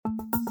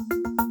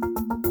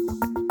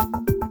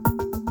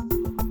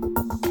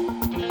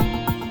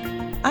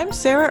I'm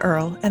Sarah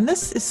Earle, and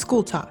this is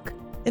School Talk.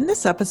 In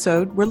this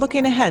episode, we're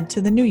looking ahead to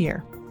the new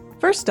year.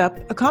 First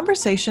up, a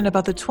conversation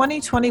about the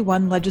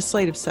 2021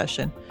 legislative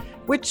session,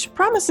 which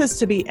promises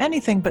to be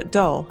anything but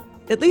dull,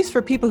 at least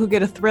for people who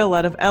get a thrill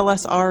out of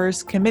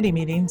LSRs, committee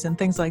meetings, and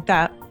things like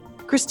that.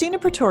 Christina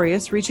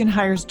Pretorius, Reaching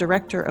Higher's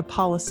Director of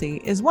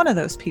Policy, is one of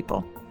those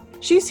people.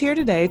 She's here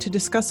today to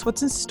discuss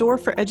what's in store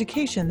for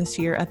education this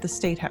year at the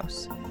State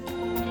House.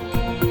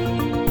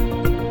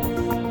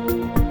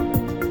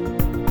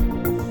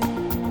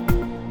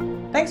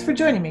 Thanks for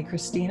joining me,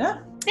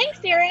 Christina. Thanks,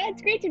 Sarah.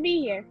 It's great to be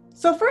here.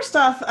 So first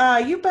off,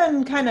 you've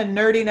been kind of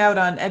nerding out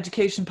on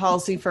education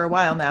policy for a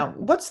while now.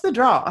 What's the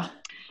draw?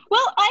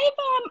 Well,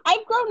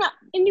 I've grown up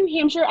in New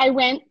Hampshire. I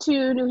went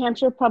to New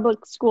Hampshire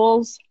public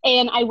schools,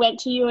 and I went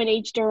to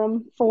UNH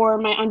Durham for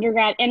my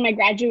undergrad and my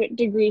graduate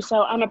degree.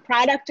 So I'm a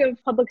product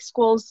of public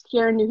schools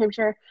here in New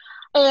Hampshire.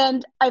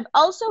 And I've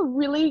also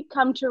really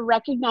come to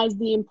recognize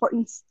the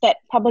importance that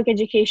public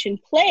education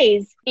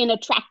plays in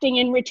attracting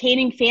and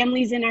retaining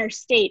families in our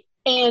state,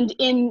 and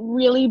in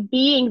really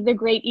being the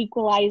great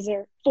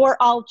equalizer for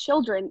all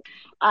children.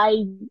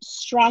 I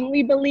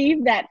strongly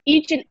believe that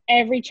each and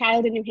every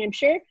child in New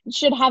Hampshire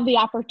should have the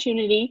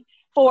opportunity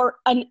for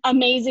an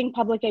amazing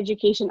public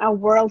education, a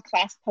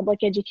world-class public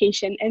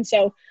education. And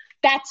so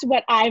that's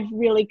what I've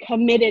really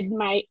committed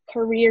my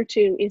career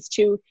to, is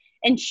to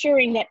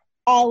ensuring that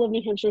all of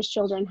New Hampshire's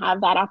children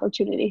have that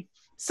opportunity.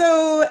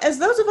 So as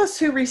those of us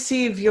who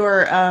receive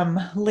your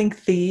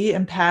lengthy,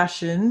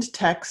 impassioned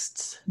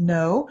texts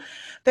know,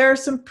 there are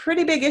some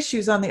pretty big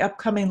issues on the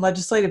upcoming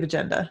legislative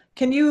agenda.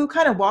 Can you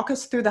kind of walk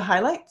us through the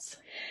highlights?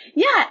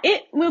 Yeah,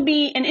 it will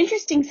be an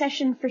interesting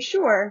session for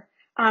sure.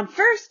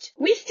 First,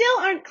 we still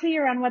aren't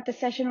clear on what the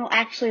session will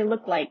actually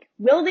look like.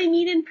 Will they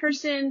meet in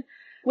person?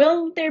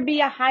 Will there be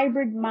a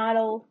hybrid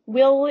model?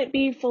 Will it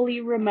be fully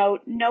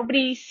remote?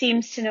 Nobody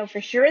seems to know for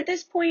sure at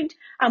this point.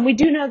 We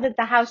do know that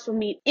the House will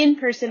meet in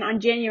person on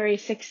January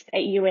 6th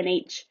at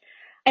UNH.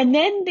 And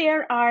then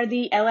there are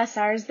the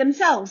LSRs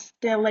themselves,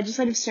 the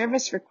legislative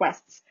service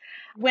requests.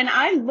 When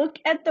I look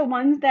at the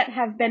ones that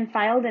have been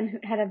filed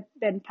and have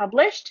been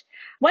published,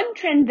 one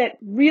trend that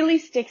really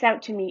sticks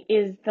out to me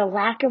is the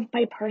lack of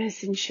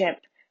bipartisanship.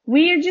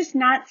 We are just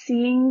not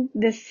seeing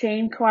the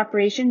same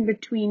cooperation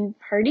between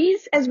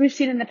parties as we've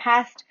seen in the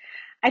past.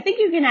 I think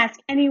you can ask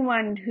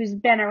anyone who's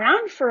been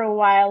around for a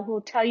while who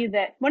will tell you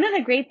that one of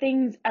the great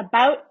things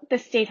about the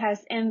State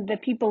House and the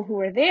people who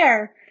are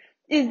there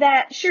is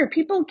that, sure,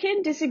 people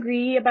can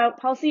disagree about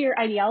policy or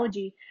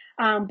ideology,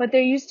 but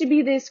there used to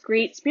be this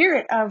great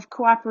spirit of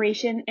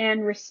cooperation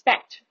and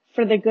respect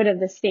for the good of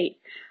the state.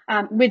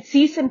 We'd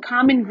see some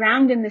common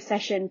ground in the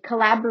session,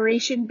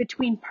 collaboration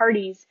between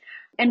parties.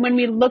 And when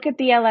we look at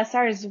the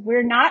LSRs,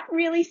 we're not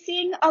really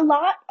seeing a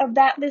lot of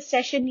that this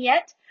session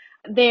yet.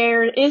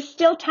 There is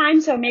still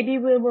time, so maybe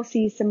we will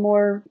see some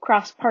more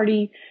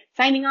cross-party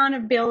signing on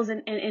of bills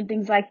and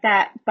things like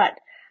that. But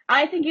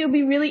I think it'll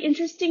be really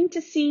interesting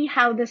to see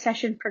how the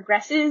session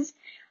progresses.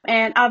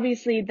 And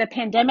obviously, the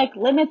pandemic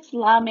limits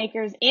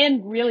lawmakers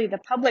and really the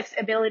public's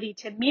ability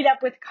to meet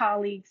up with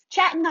colleagues,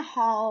 chat in the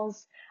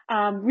halls,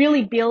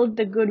 really build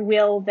the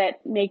goodwill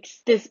that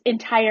makes this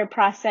entire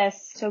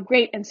process so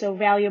great and so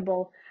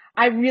valuable.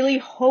 I really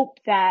hope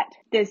that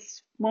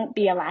this won't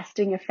be a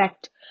lasting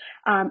effect,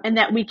 and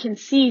that we can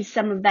see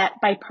some of that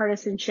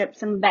bipartisanship,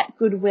 some of that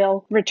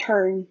goodwill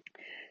return.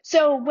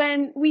 So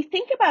when we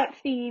think about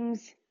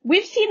themes,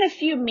 we've seen a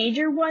few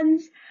major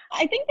ones.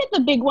 I think that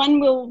the big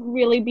one will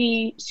really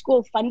be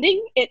school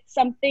funding. It's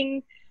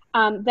something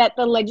that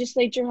the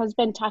legislature has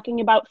been talking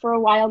about for a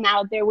while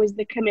now. There was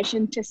the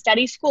Commission to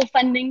Study School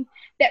Funding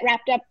that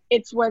wrapped up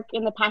its work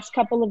in the past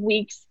couple of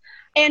weeks.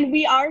 And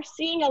we are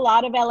seeing a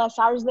lot of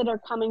LSRs that are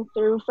coming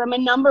through from a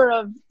number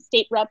of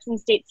state reps and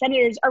state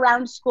senators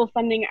around school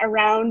funding,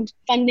 around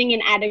funding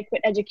an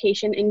adequate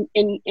education,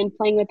 and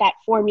playing with that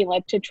formula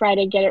to try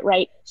to get it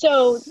right.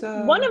 So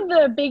one of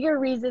the bigger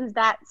reasons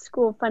that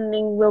school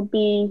funding will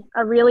be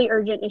a really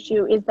urgent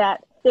issue is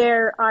that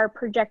there are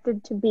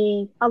projected to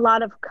be a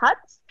lot of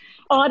cuts,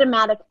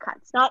 automatic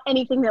cuts, not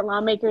anything that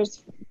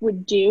lawmakers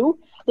would do.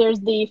 There's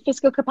the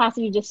fiscal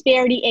capacity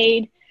disparity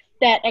aid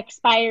that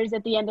expires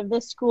at the end of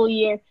this school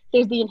year.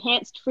 There's the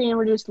enhanced free and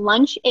reduced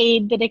lunch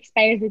aid that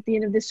expires at the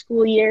end of the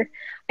school year.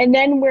 And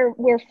then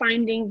we're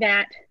finding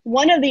that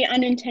one of the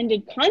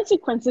unintended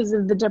consequences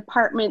of the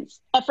department's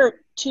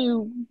effort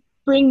to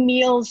bring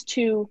meals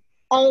to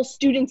all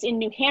students in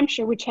New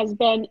Hampshire, which has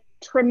been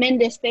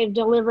tremendous. They've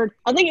delivered,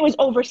 I think it was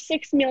over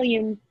 6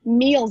 million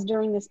meals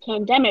during this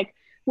pandemic,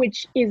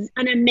 which is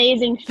an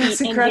amazing feat.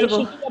 That's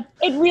incredible.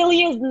 It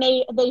really is. And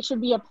they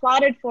should be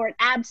applauded for it.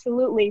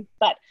 Absolutely.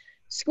 But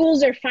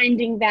schools are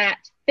finding that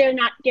they're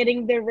not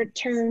getting the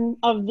return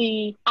of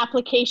the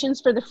applications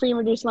for the free and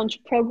reduced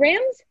lunch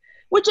programs,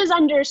 which is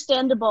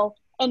understandable.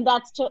 And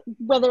that's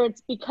whether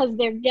it's because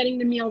they're getting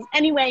the meals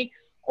anyway,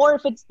 or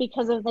if it's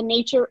because of the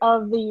nature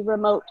of the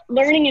remote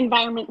learning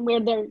environment where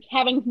they're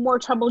having more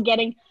trouble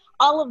getting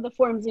all of the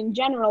forms in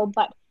general.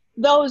 But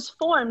those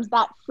forms,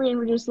 that free and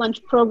reduced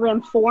lunch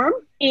program form,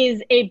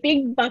 is a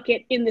big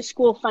bucket in the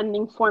school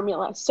funding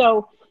formula.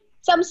 So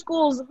some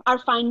schools are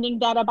finding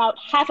that about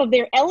half of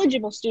their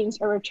eligible students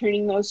are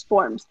returning those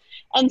forms.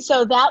 And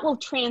so that will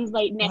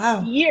translate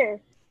next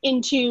year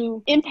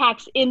into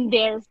impacts in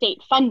their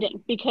state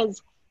funding,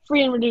 because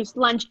free and reduced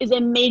lunch is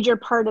a major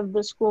part of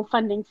the school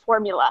funding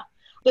formula.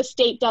 The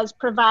state does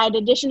provide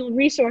additional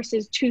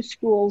resources to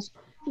schools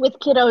with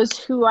kiddos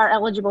who are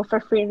eligible for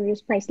free and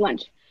reduced price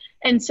lunch.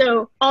 And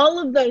so all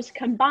of those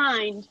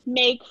combined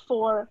make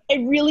for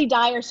a really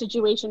dire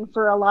situation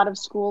for a lot of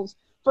schools,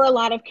 for a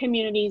lot of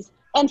communities,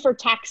 and for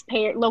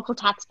local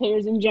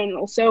taxpayers in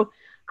general. So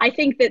I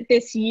think that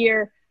this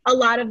year, a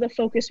lot of the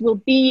focus will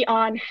be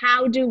on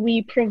how do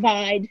we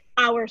provide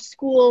our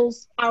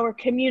schools, our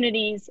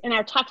communities, and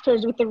our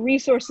taxpayers with the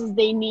resources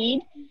they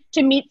need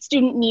to meet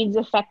student needs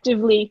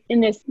effectively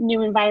in this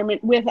new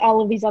environment with all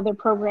of these other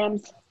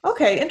programs.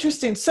 Okay,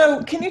 interesting.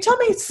 So can you tell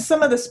me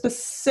some of the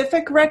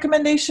specific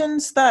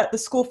recommendations that the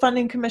School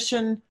Funding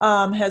Commission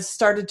has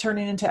started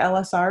turning into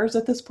LSRs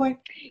at this point?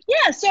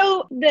 Yeah,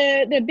 so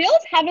the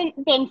bills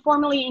haven't been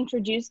formally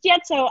introduced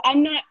yet, so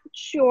I'm not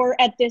sure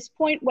at this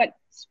point what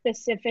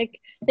specific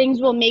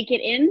things will make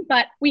it in,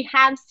 but we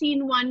have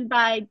seen one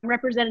by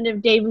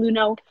Representative Dave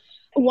Luneau,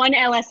 one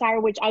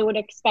LSR, which I would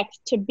expect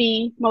to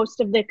be most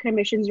of the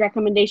commission's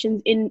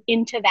recommendations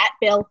into that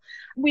bill.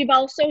 We've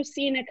also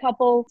seen a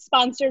couple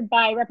sponsored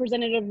by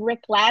Representative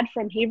Rick Ladd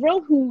from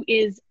Haverhill,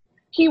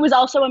 he was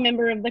also a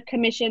member of the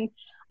commission,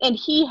 and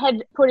he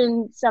had put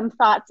in some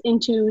thoughts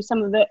into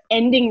some of the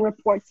ending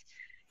reports.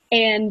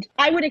 And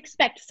I would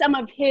expect some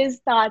of his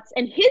thoughts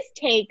and his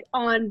take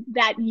on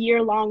that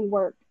year-long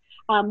work,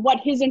 what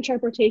his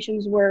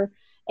interpretations were,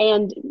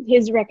 and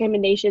his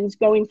recommendations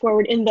going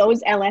forward in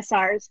those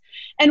LSRs.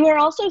 And we're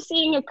also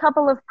seeing a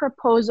couple of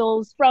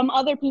proposals from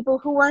other people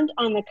who weren't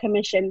on the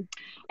commission.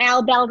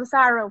 Al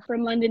Baldessaro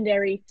from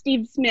Londonderry,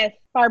 Steve Smith,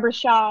 Barbara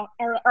Shaw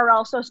are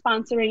also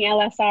sponsoring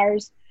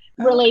LSRs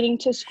relating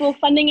to school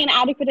funding and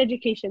adequate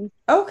education.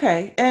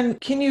 Okay.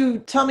 And can you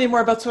tell me more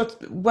about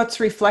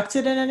what's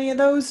reflected in any of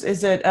those?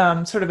 Is it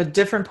sort of a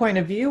different point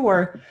of view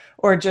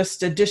or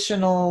just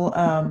additional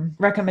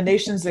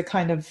recommendations that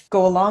kind of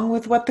go along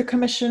with what the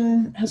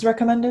commission has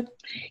recommended?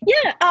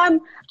 Yeah, I'm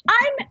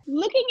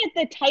looking at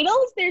the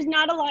titles. There's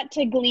not a lot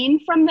to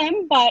glean from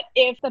them, but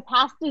if the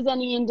past is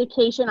any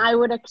indication, I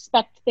would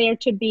expect there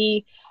to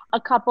be a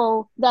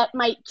couple that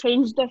might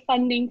change the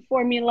funding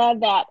formula.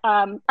 That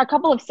a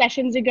couple of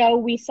sessions ago,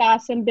 we saw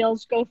some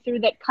bills go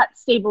through that cut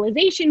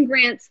stabilization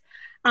grants,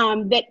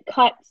 that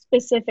cut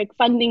specific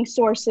funding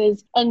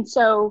sources. And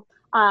so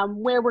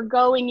where we're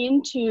going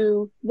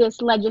into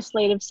this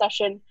legislative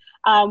session,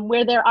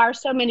 where there are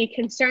so many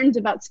concerns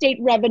about state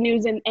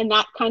revenues and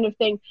that kind of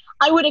thing,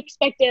 I would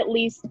expect at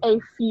least a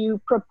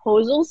few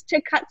proposals to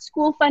cut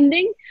school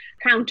funding,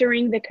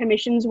 countering the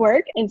commission's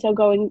work, and so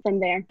going from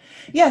there.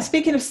 Yeah,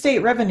 speaking of state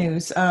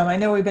revenues, I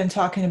know we've been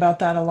talking about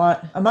that a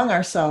lot among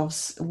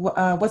ourselves.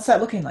 What's that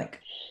looking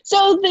like?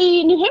 So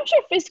the New Hampshire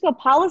Fiscal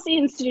Policy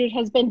Institute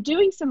has been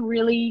doing some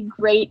really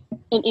great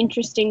and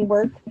interesting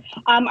work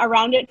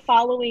around it,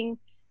 following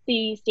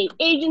the state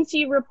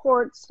agency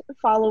reports,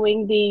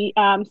 following the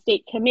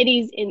state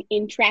committees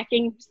in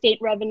tracking state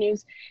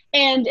revenues.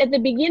 And at the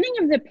beginning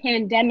of the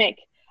pandemic,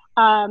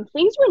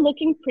 things were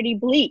looking pretty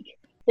bleak.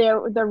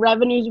 The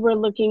revenues were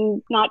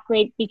looking not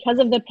great because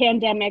of the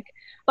pandemic,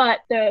 but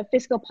the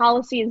Fiscal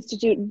Policy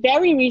Institute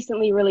very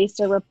recently released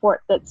a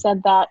report that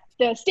said that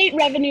the state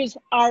revenues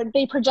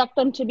they project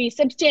them to be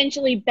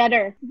substantially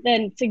better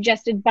than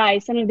suggested by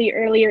some of the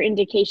earlier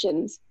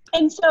indications.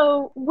 And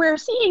so we're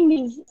seeing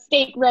these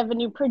state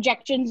revenue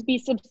projections be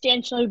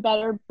substantially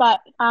better,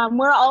 but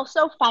we're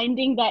also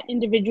finding that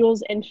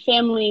individuals and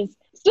families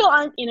still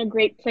aren't in a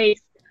great place.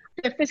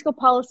 The Fiscal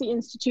Policy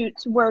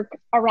Institute's work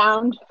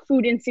around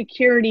food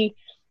insecurity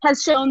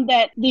has shown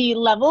that the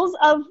levels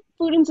of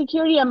food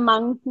insecurity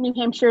among New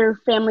Hampshire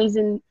families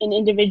and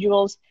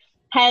individuals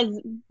has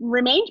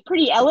remained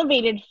pretty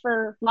elevated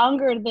for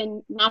longer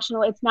than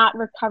national. It's not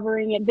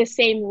recovering at the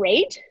same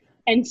rate.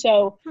 And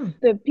so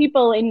the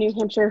people in New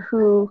Hampshire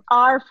who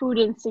are food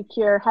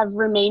insecure have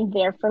remained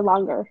there for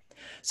longer.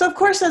 So, of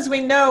course, as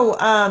we know,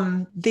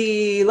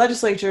 the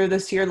legislature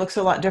this year looks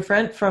a lot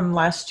different from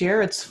last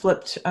year. It's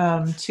flipped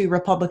to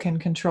Republican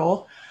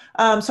control.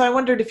 So I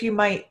wondered if you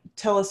might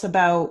tell us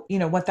about,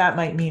 what that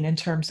might mean in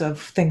terms of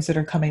things that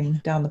are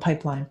coming down the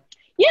pipeline.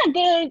 Yeah,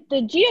 the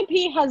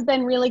GOP has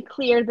been really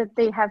clear that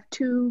they have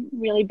two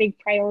really big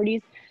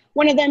priorities.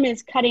 One of them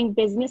is cutting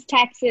business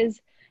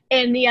taxes,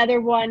 and the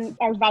other one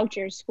are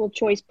vouchers, school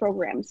choice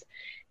programs.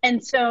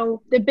 And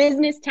so the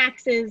business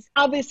taxes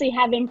obviously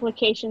have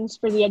implications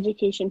for the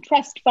Education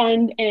Trust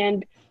Fund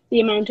and the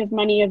amount of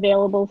money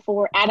available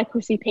for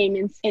adequacy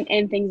payments and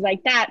things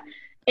like that.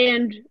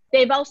 And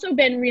they've also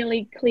been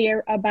really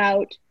clear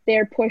about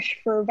their push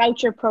for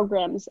voucher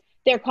programs.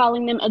 They're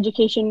calling them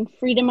education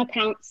freedom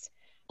accounts.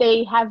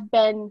 They have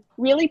been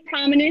really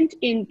prominent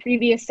in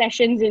previous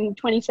sessions in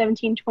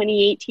 2017,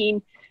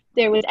 2018,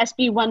 There was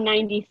SB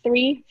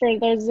 193 for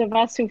those of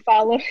us who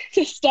follow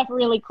this stuff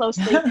really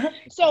closely.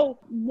 So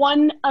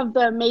one of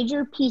the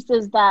major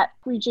pieces that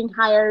Reaching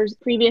Higher's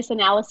previous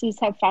analyses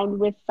have found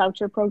with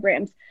voucher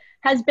programs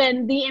has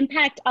been the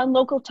impact on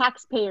local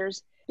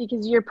taxpayers,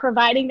 because you're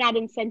providing that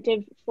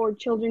incentive for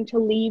children to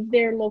leave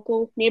their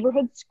local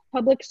neighborhood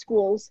public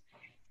schools.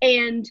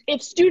 And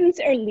if students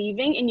are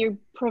leaving and you're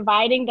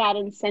providing that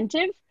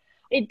incentive,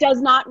 it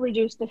does not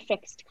reduce the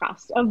fixed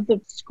cost of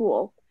the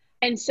school.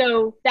 And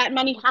so that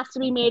money has to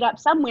be made up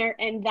somewhere,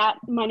 and that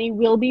money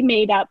will be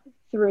made up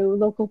through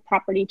local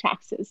property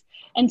taxes.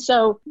 And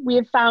so we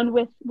have found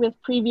with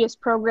previous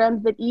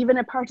programs that even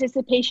a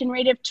participation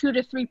rate of 2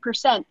 to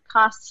 3%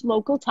 costs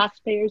local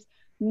taxpayers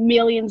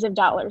millions of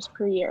dollars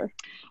per year,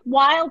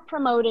 while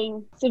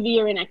promoting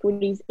severe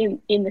inequities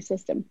in the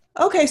system.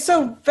 Okay,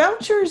 so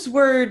vouchers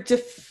were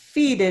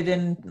defeated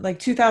in like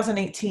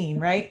 2018,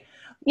 right?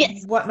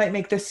 Yes. What might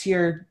make this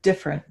year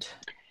different?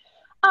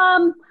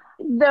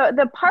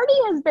 The party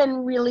has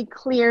been really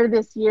clear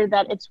this year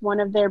that it's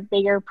one of their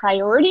bigger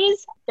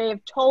priorities. They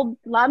have told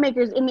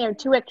lawmakers in there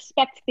to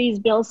expect these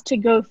bills to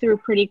go through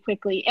pretty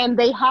quickly, and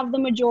they have the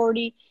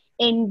majority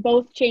in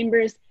both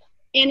chambers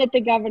and at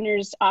the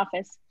governor's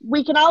office.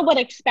 We can all but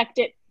expect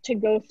it to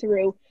go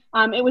through.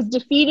 It was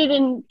defeated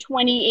in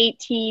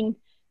 2018.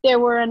 There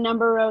were a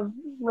number of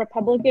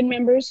Republican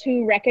members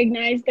who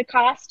recognized the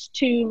cost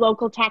to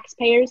local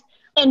taxpayers,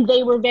 and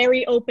they were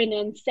very open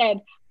and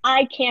said,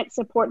 I can't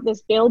support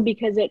this bill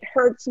because it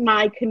hurts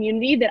my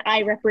community that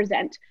I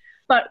represent.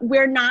 But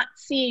we're not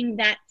seeing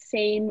that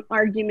same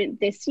argument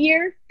this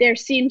year. There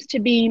seems to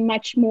be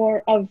much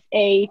more of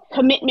a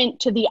commitment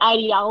to the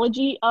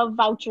ideology of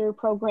voucher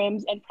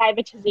programs and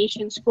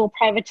privatization, school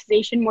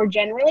privatization more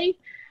generally.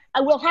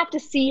 We'll have to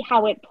see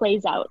how it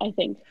plays out, I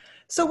think.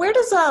 So where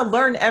does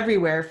Learn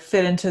Everywhere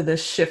fit into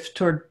this shift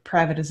toward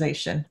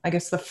privatization? I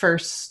guess the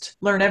first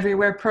Learn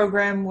Everywhere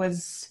program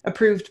was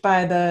approved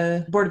by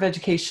the Board of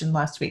Education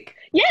last week.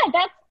 Yeah,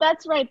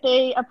 that's right.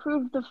 They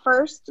approved the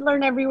first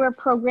Learn Everywhere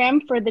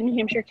program for the New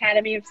Hampshire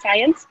Academy of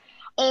Science.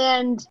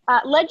 And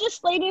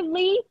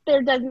legislatively,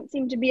 there doesn't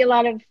seem to be a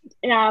lot of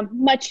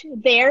much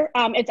there.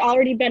 It's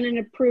already been an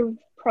approved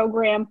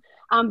program.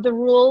 The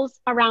rules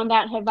around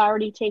that have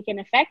already taken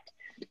effect.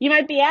 You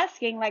might be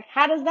asking, like,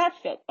 how does that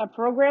fit? A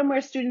program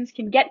where students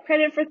can get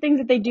credit for things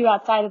that they do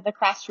outside of the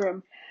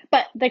classroom.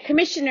 But the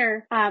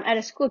commissioner at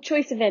a school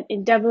choice event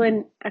in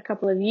Dublin a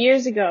couple of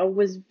years ago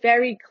was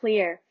very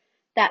clear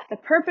that the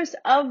purpose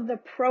of the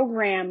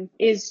program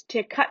is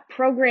to cut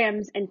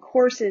programs and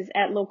courses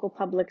at local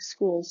public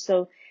schools.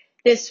 So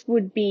this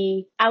would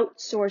be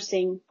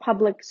outsourcing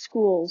public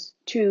schools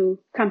to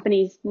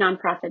companies,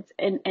 nonprofits,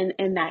 and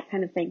that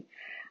kind of thing.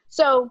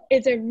 So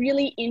it's a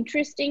really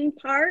interesting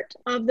part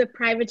of the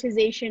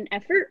privatization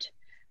effort,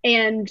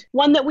 and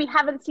one that we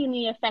haven't seen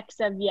the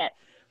effects of yet.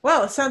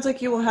 Well, it sounds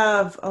like you will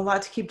have a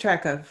lot to keep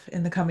track of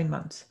in the coming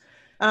months.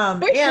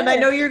 And Sure. I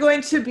know you're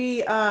going to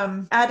be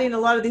adding a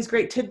lot of these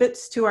great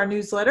tidbits to our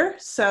newsletter.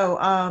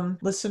 So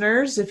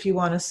listeners, if you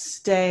want to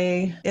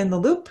stay in the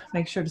loop,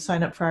 make sure to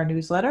sign up for our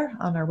newsletter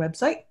on our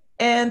website.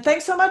 And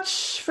thanks so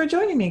much for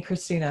joining me,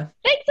 Christina.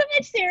 Thanks so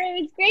much, Sarah.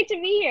 It's great to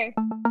be here.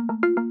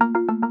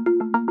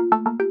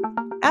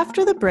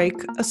 After the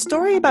break, a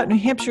story about New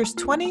Hampshire's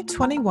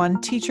 2021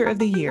 Teacher of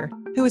the Year,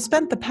 who has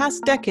spent the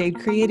past decade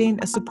creating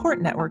a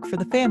support network for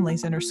the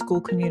families in her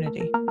school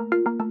community.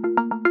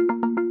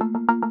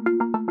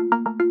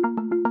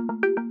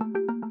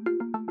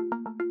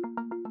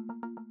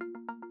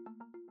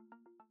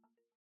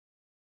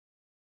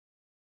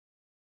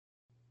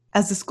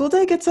 As the school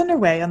day gets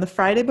underway on the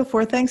Friday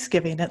before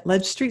Thanksgiving at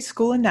Ledge Street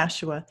School in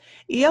Nashua,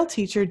 EL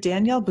teacher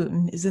Danielle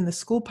Booten is in the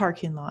school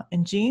parking lot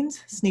in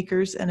jeans,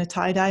 sneakers, and a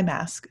tie-dye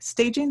mask,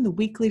 staging the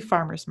weekly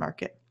farmers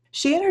market.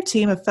 She and her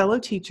team of fellow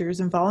teachers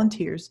and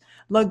volunteers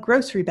lug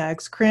grocery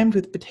bags crammed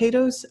with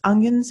potatoes,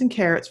 onions, and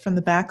carrots from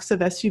the backs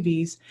of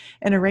SUVs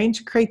and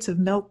arrange crates of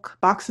milk,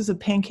 boxes of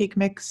pancake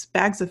mix,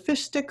 bags of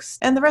fish sticks,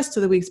 and the rest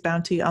of the week's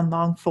bounty on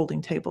long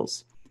folding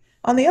tables.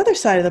 On the other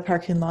side of the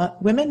parking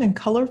lot, women in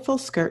colorful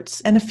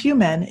skirts and a few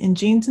men in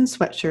jeans and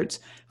sweatshirts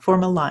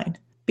form a line.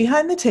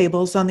 Behind the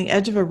tables, on the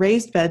edge of a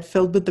raised bed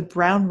filled with the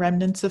brown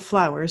remnants of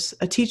flowers,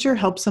 a teacher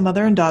helps a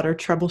mother and daughter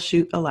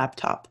troubleshoot a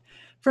laptop.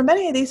 For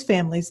many of these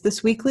families,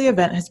 this weekly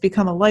event has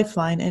become a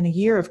lifeline in a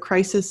year of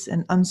crisis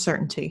and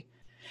uncertainty.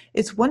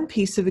 It's one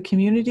piece of a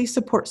community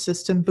support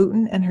system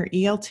Booten and her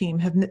EL team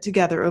have knit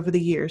together over the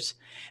years,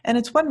 and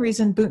it's one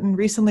reason Booten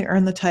recently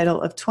earned the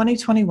title of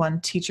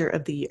 2021 Teacher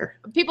of the Year.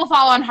 People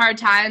fall on hard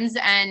times,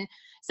 and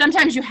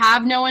sometimes you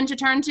have no one to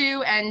turn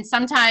to, and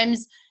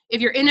sometimes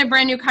if you're in a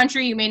brand new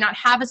country, you may not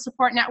have a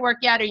support network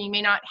yet, or you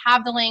may not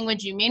have the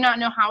language, you may not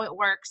know how it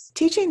works.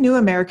 Teaching new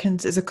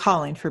Americans is a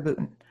calling for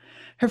Booten.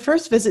 Her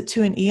first visit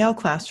to an EL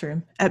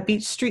classroom at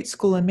Beach Street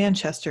School in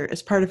Manchester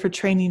as part of her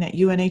training at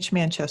UNH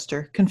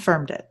Manchester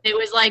confirmed it. It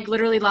was like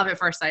literally love at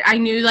first sight. I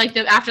knew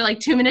after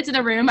 2 minutes in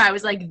the room, I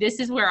was like, this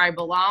is where I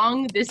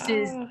belong. This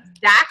is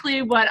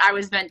exactly what I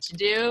was meant to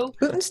do.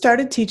 Booten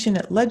started teaching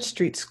at Ledge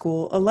Street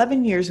School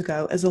 11 years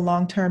ago as a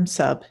long-term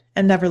sub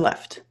and never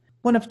left.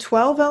 One of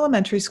 12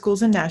 elementary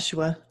schools in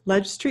Nashua,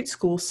 Ledge Street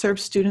School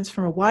serves students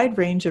from a wide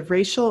range of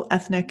racial,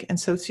 ethnic, and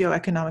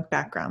socioeconomic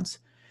backgrounds.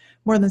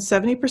 More than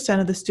 70%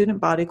 of the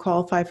student body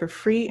qualify for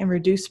free and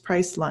reduced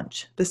price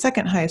lunch, the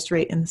second highest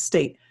rate in the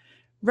state.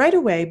 Right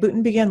away,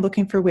 Booten began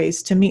looking for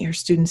ways to meet her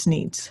students'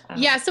 needs.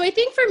 Yeah, so I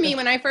think for me,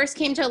 when I first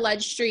came to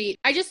Ledge Street,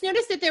 I just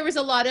noticed that there was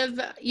a lot of,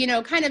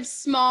 kind of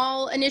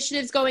small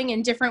initiatives going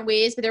in different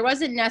ways, but there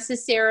wasn't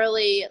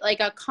necessarily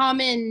like a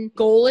common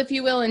goal, if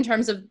you will, in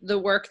terms of the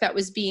work that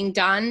was being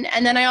done.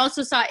 And then I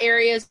also saw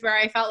areas where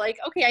I felt like,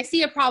 okay, I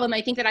see a problem.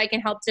 I think that I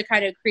can help to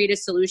kind of create a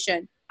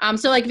solution.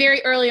 So like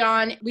very early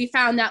on, we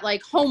found that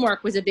like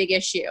homework was a big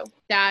issue,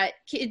 that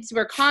kids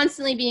were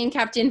constantly being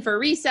kept in for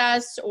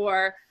recess,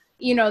 or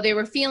they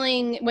were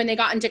feeling when they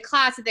got into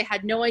class that they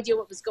had no idea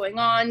what was going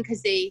on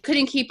because they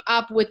couldn't keep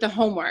up with the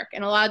homework.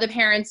 And a lot of the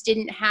parents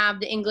didn't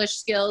have the English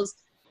skills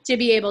to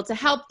be able to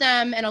help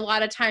them. And a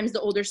lot of times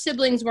the older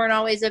siblings weren't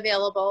always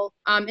available.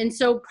 And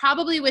so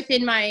probably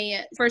within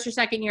my first or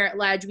second year at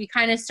Ledge, we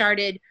kind of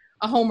started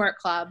a homework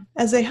club.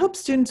 As they helped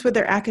students with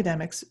their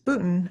academics,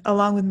 Booten,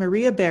 along with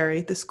Maria Berry,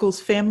 the school's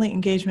family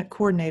engagement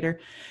coordinator,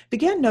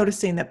 began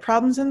noticing that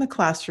problems in the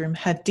classroom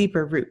had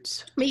deeper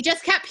roots. We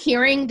just kept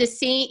hearing the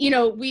same,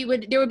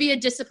 there would be a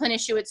discipline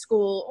issue at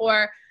school,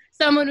 or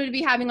someone would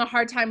be having a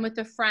hard time with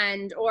a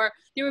friend, or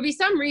there would be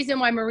some reason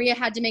why Maria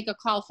had to make a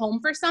call home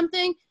for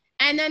something.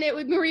 And then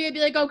Maria would be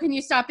like, oh, can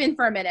you stop in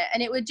for a minute?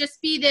 And it would just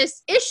be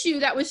this issue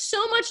that was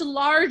so much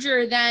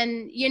larger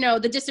than,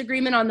 the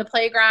disagreement on the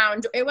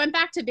playground. It went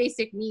back to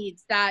basic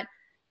needs that,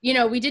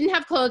 we didn't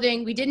have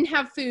clothing, we didn't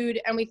have food,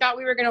 and we thought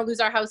we were going to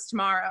lose our house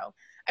tomorrow.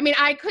 I mean,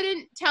 I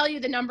couldn't tell you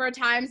the number of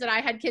times that I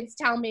had kids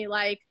tell me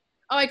like,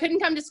 oh, I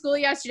couldn't come to school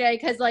yesterday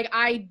because like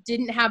I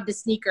didn't have the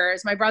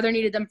sneakers. My brother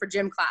needed them for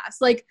gym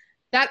class. Like,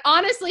 that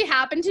honestly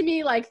happened to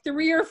me like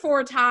 3 or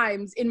 4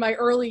 times in my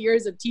early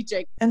years of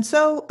teaching. And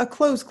so a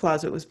clothes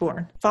closet was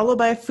born, followed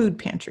by a food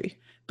pantry.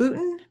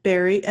 Booten,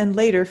 Berry, and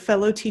later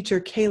fellow teacher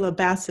Kayla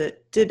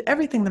Bassett did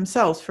everything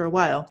themselves for a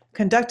while,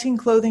 conducting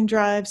clothing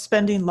drives,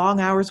 spending long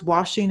hours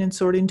washing and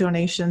sorting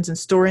donations and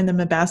storing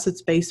them in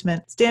Bassett's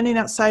basement, standing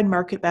outside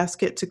Market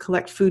Basket to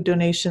collect food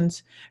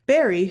donations.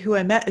 Berry, who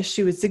I met as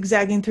she was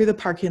zigzagging through the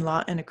parking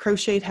lot in a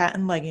crocheted hat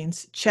and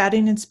leggings,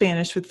 chatting in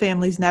Spanish with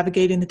families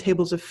navigating the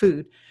tables of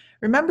food,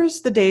 remembers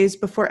the days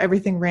before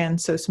everything ran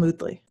so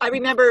smoothly. I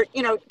remember,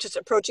 just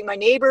approaching my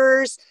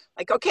neighbors,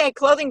 like, okay,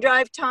 clothing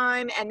drive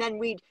time. And then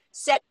we'd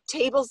set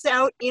tables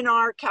out in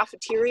our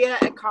cafeteria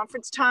at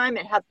conference time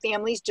and have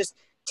families just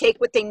take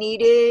what they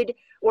needed.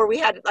 Or we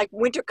had like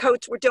winter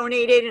coats were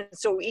donated. And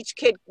so each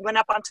kid went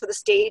up onto the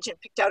stage and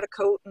picked out a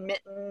coat and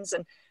mittens.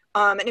 And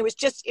it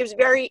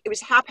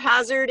was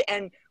haphazard,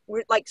 and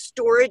we're like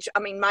storage. I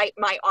mean,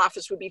 my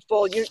office would be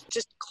full. You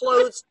just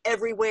clothes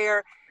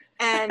everywhere.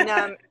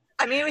 And,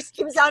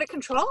 it was out of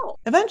control.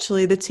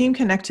 Eventually, the team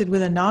connected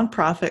with a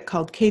nonprofit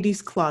called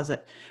Katie's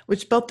Closet,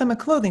 which built them a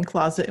clothing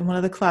closet in one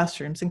of the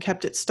classrooms and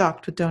kept it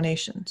stocked with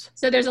donations.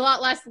 So there's a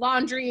lot less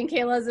laundry in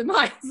Kayla's and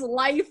my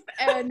life,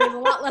 and there's a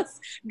lot less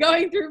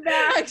going through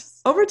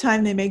bags. Over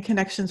time, they made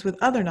connections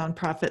with other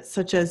nonprofits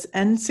such as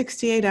End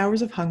 68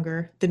 Hours of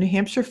Hunger, the New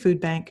Hampshire Food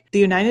Bank, the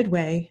United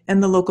Way,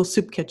 and the local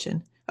soup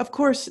kitchen. Of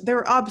course, there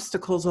were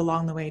obstacles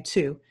along the way,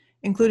 too,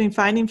 including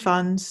finding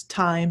funds,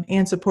 time,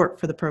 and support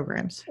for the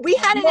programs. We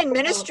had an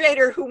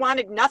administrator who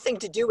wanted nothing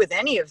to do with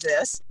any of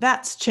this.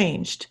 That's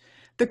changed.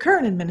 The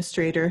current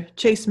administrator,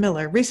 Chase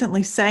Miller,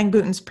 recently sang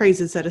Booten's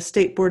praises at a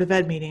state board of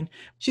ed meeting.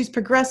 She's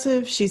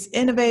progressive, she's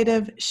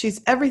innovative,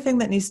 she's everything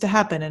that needs to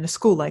happen in a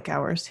school like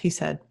ours, he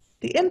said.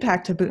 The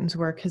impact of Booten's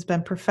work has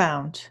been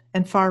profound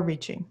and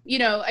far-reaching.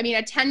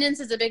 Attendance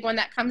is a big one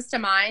that comes to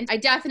mind. I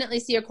definitely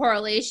see a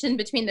correlation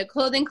between the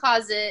clothing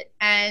closet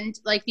and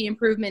like the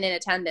improvement in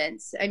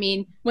attendance. I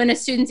mean, when a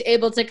student's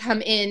able to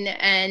come in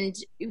and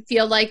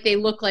feel like they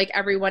look like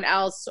everyone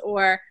else,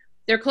 or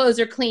their clothes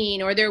are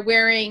clean, or they're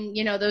wearing,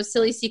 those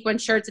silly sequin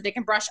shirts that they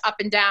can brush up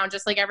and down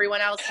just like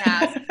everyone else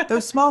has.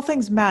 Those small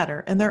things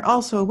matter, and they're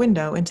also a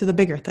window into the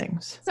bigger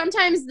things.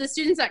 Sometimes the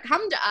students that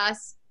come to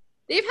us,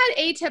 they've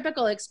had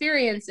atypical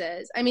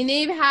experiences. I mean,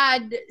 they've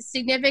had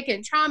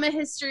significant trauma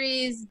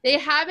histories. They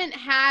haven't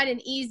had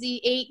an easy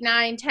 8,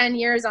 9, 10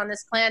 years on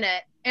this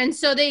planet. And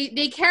so they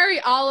carry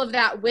all of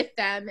that with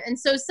them. And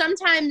so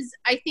sometimes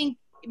I think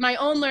my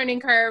own learning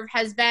curve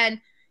has been,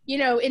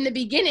 in the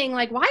beginning,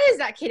 like, why is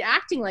that kid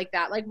acting like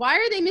that? Like, why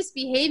are they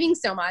misbehaving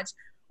so much?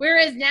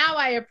 Whereas now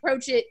I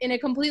approach it in a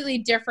completely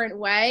different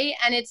way.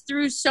 And it's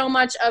through so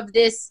much of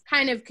this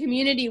kind of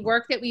community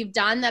work that we've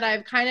done that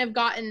I've kind of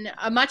gotten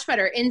a much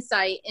better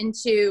insight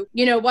into,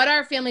 what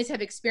our families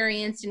have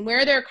experienced and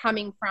where they're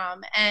coming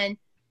from. And,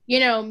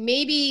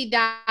 maybe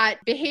that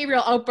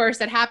behavioral outburst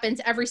that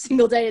happens every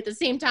single day at the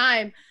same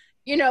time,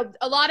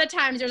 a lot of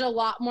times there's a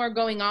lot more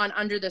going on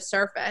under the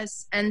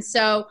surface. And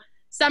so,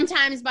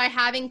 sometimes by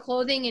having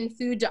clothing and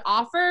food to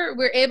offer,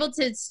 we're able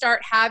to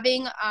start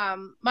having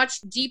much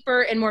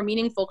deeper and more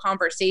meaningful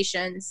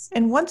conversations.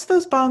 And once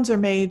those bonds are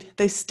made,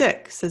 they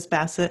stick, says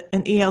Bassett,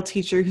 an EL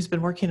teacher who's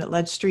been working at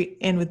Ledge Street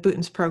and with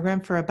Bouton's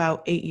program for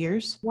about 8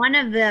 years. One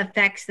of the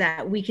effects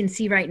that we can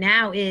see right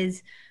now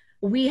is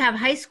we have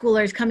high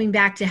schoolers coming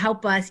back to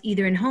help us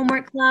either in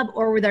homework club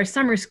or with our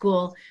summer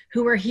school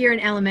who are here in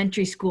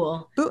elementary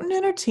school. Bouton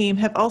and her team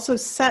have also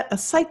set a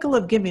cycle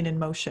of giving in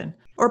motion,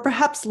 or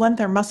perhaps lent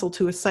their muscle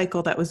to a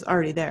cycle that was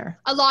already there.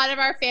 A lot of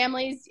our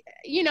families,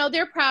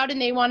 they're proud and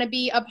they want to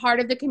be a part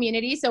of the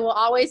community. So we'll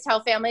always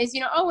tell families,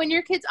 when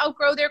your kids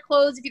outgrow their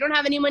clothes, if you don't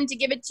have anyone to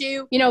give it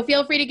to,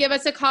 feel free to give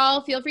us a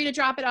call, feel free to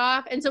drop it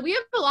off. And so we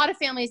have a lot of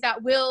families that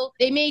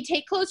they may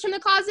take clothes from the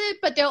closet,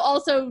 but they'll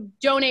also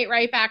donate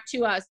right back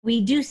to us.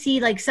 We do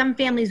see some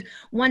families,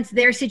 once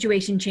their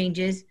situation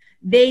changes,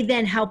 they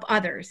then help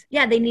others.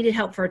 Yeah, they needed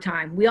help for a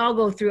time. We all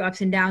go through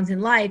ups and downs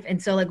in life.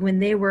 And so when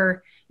they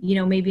were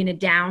maybe in a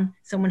down,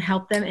 someone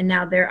helped them and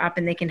now they're up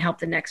and they can help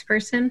the next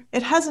person.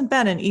 It hasn't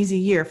been an easy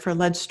year for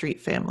Ledge Street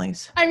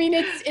families. I mean,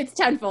 it's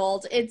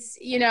tenfold. It's,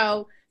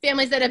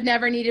 families that have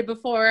never needed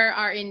before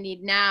are in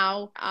need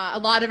now. A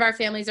lot of our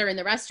families are in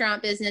the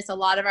restaurant business. A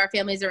lot of our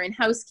families are in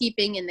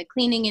housekeeping, in the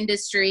cleaning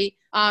industry.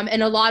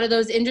 And a lot of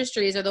those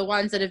industries are the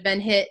ones that have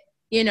been hit,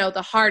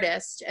 the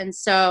hardest. And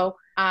so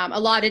a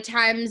lot of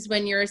times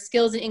when your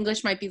skills in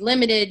English might be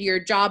limited, your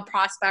job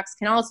prospects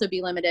can also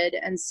be limited.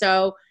 And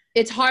so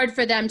it's hard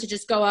for them to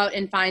just go out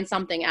and find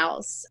something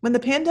else. When the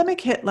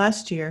pandemic hit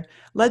last year,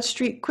 Ledge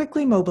Street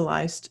quickly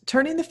mobilized,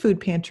 turning the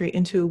food pantry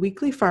into a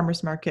weekly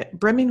farmers market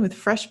brimming with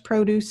fresh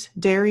produce,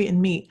 dairy,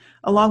 and meat,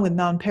 along with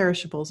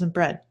non-perishables and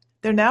bread.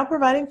 They're now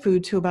providing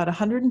food to about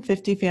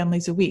 150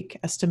 families a week,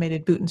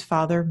 estimated Bouton's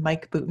father,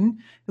 Mike Bouton,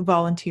 who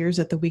volunteers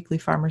at the weekly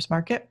farmers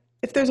market.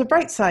 If there's a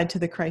bright side to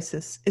the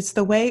crisis, it's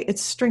the way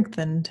it's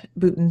strengthened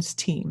Bouton's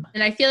team.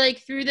 And I feel like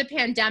through the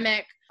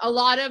pandemic, a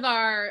lot of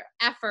our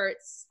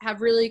efforts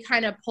have really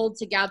kind of pulled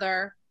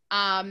together.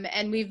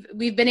 And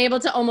we've been able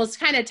to almost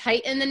kind of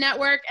tighten the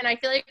network. And I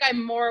feel like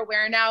I'm more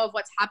aware now of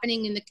what's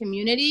happening in the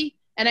community.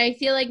 And I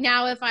feel like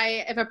now if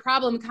a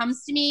problem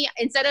comes to me,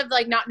 instead of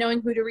not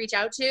knowing who to reach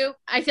out to,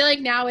 I feel like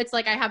now it's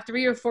I have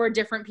 3 or 4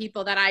 different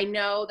people that I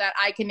know that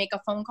I can make a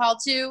phone call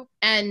to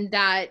and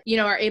that,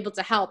 are able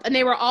to help. And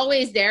they were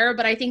always there,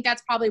 but I think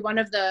that's probably one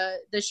of the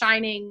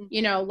shining,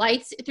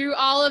 lights through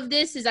all of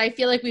this is I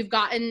feel like we've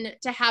gotten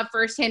to have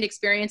firsthand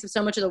experience of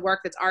so much of the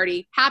work that's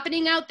already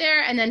happening out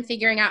there and then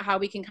figuring out how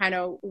we can kind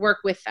of work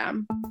with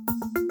them.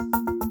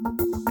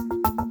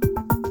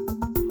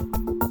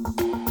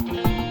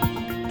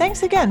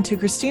 Thanks again to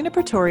Christina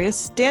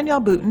Pretorius, Danielle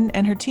Bouton,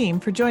 and her team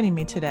for joining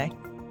me today.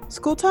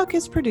 School Talk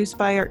is produced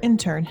by our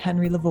intern,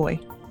 Henry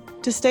Lavoie.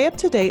 To stay up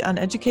to date on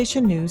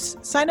education news,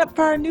 sign up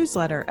for our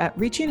newsletter at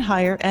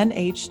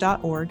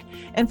reachinghighernh.org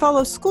and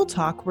follow School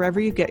Talk wherever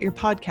you get your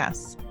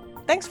podcasts.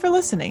 Thanks for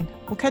listening.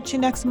 We'll catch you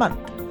next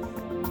month.